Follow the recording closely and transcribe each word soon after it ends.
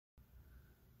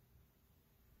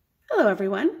Hello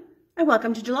everyone, and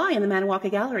welcome to July in the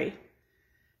Manawaka Gallery.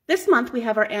 This month we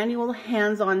have our annual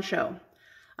hands-on show.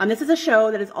 This is a show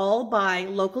that is all by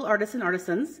local artists and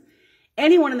artisans.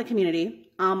 Anyone in the community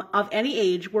of any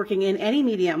age working in any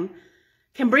medium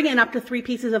can bring in up to 3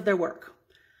 pieces of their work.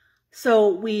 So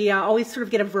we always sort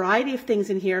of get a variety of things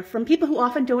in here from people who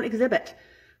often don't exhibit,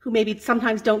 who maybe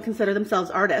sometimes don't consider themselves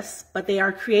artists, but they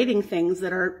are creating things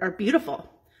that are beautiful.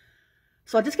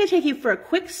 So I'm just going to take you for a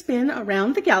quick spin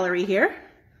around the gallery here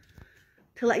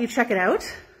to let you check it out.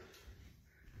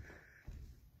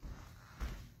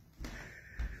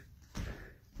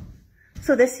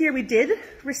 So this year we did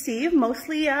receive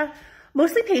mostly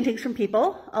paintings from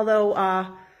people, although,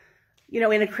 you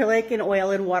know, in acrylic and oil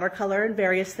and watercolor and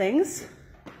various things.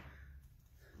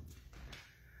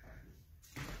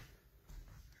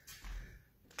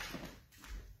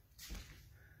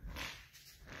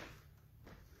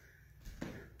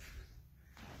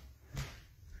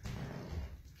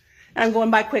 I'm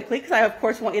going by quickly because I, of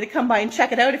course, want you to come by and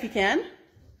check it out if you can.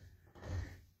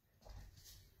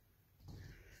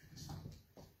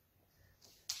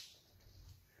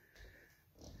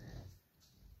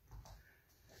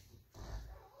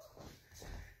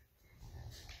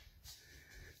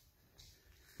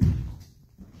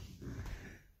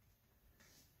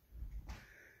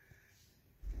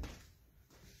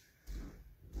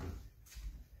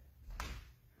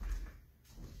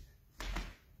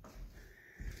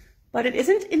 But it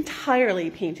isn't entirely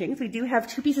paintings. We do have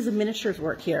 2 pieces of miniatures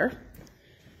work here.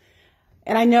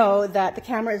 And I know that the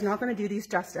camera is not going to do these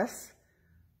justice,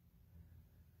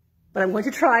 but I'm going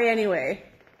to try anyway.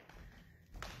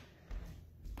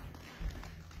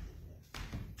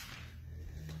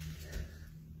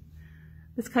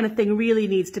 This kind of thing really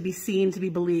needs to be seen to be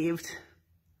believed.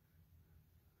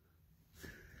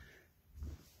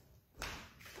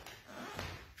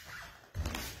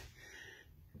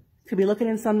 Could be looking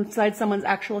inside someone's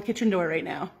actual kitchen door right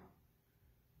now.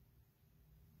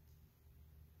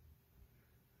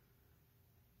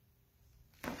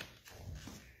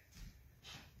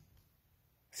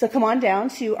 So come on down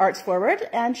to ArtsForward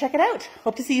and check it out.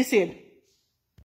 Hope to see you soon.